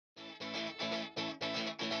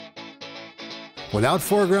Without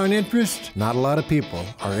foreground interest, not a lot of people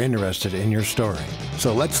are interested in your story.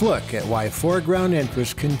 So let's look at why foreground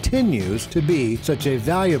interest continues to be such a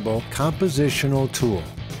valuable compositional tool.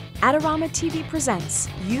 AdoramaTV presents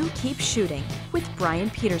You Keep Shooting with Bryan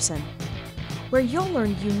Peterson, where you'll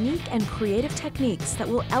learn unique and creative techniques that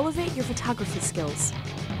will elevate your photography skills.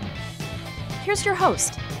 Here's your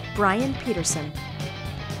host, Bryan Peterson.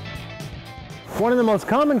 One of the most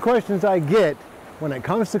common questions I get when it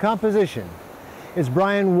comes to composition is,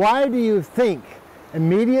 Bryan, why do you think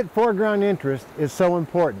immediate foreground interest is so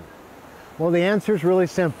important? Well, the answer is really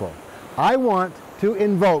simple. I want to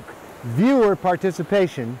invoke viewer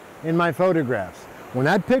participation in my photographs. When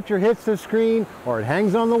that picture hits the screen or it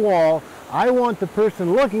hangs on the wall, I want the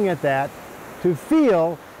person looking at that to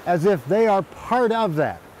feel as if they are part of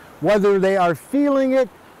that. Whether they are feeling it,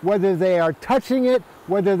 whether they are touching it,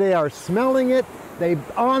 whether they are smelling it, they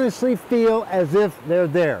honestly feel as if they're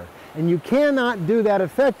there. And you cannot do that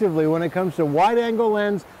effectively when it comes to wide-angle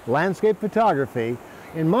lens landscape photography,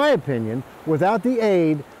 in my opinion, without the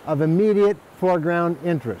aid of immediate foreground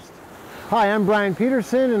interest. Hi, I'm Bryan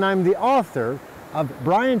Peterson, and I'm the author of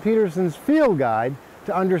Bryan Peterson's Field Guide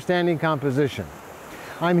to Understanding Composition.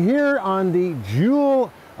 I'm here on the jewel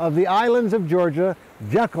of the islands of Georgia,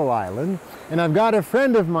 Jekyll Island, and I've got a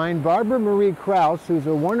friend of mine, Barbara Marie Krause, who's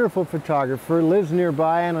a wonderful photographer, lives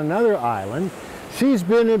nearby on another island. She's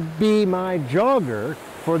going to be my jogger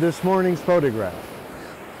for this morning's photograph.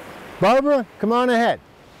 Barbara, come on ahead.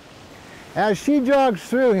 As she jogs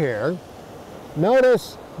through here,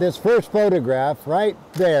 notice this first photograph right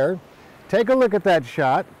there. Take a look at that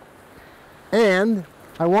shot, and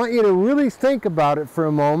I want you to really think about it for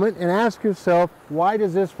a moment and ask yourself, why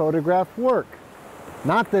does this photograph work?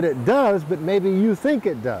 Not that it does, but maybe you think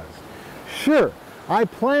it does. Sure, I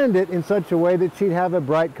planned it in such a way that she'd have a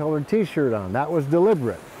bright colored t-shirt on. That was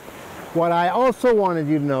deliberate. What I also wanted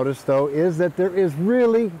you to notice, though, is that there is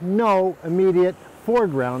really no immediate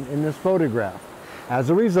foreground in this photograph. As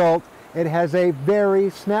a result, it has a very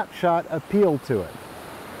snapshot appeal to it.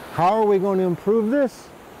 How are we going to improve this?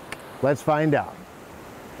 Let's find out.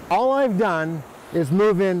 All I've done is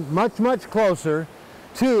move in much, much closer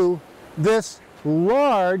to this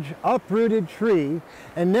large uprooted tree,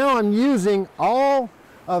 and now I'm using all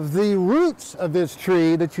of the roots of this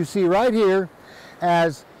tree that you see right here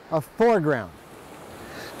as a foreground.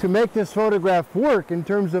 To make this photograph work in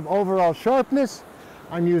terms of overall sharpness,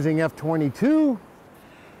 I'm using f/22.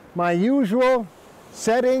 My usual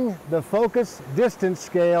setting, the focus distance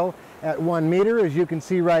scale at 1 meter, as you can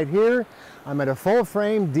see right here. I'm at a full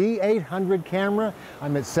frame D800 camera.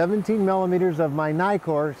 I'm at 17 millimeters of my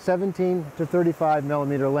Nikkor 17 to 35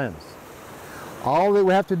 millimeter lens. All that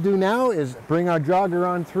we have to do now is bring our jogger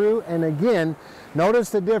on through, and again, notice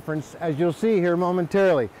the difference as you'll see here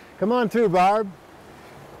momentarily. Come on through, Barb.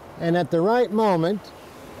 And at the right moment,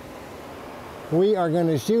 we are going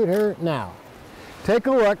to shoot her now. Take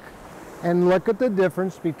a look and look at the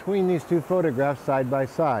difference between these two photographs side by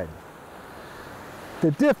side. The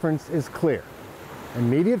difference is clear.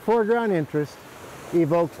 Immediate foreground interest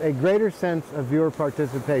evokes a greater sense of viewer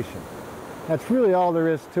participation. That's really all there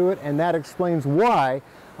is to it, and that explains why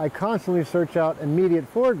I constantly search out immediate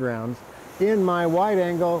foregrounds in my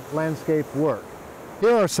wide-angle landscape work.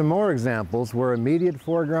 Here are some more examples where immediate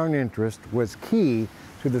foreground interest was key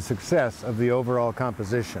to the success of the overall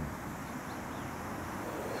composition.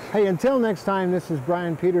 Hey, until next time, this is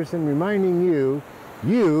Bryan Peterson reminding you,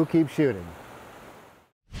 you keep shooting.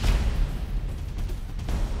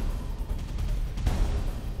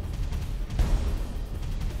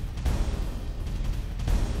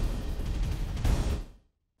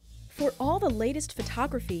 For all the latest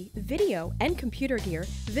photography, video, and computer gear,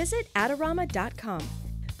 visit Adorama.com.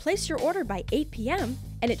 Place your order by 8 p.m.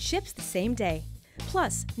 and it ships the same day.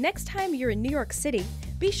 Plus, next time you're in New York City,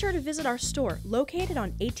 be sure to visit our store located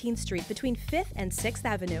on 18th Street between 5th and 6th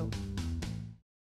Avenue.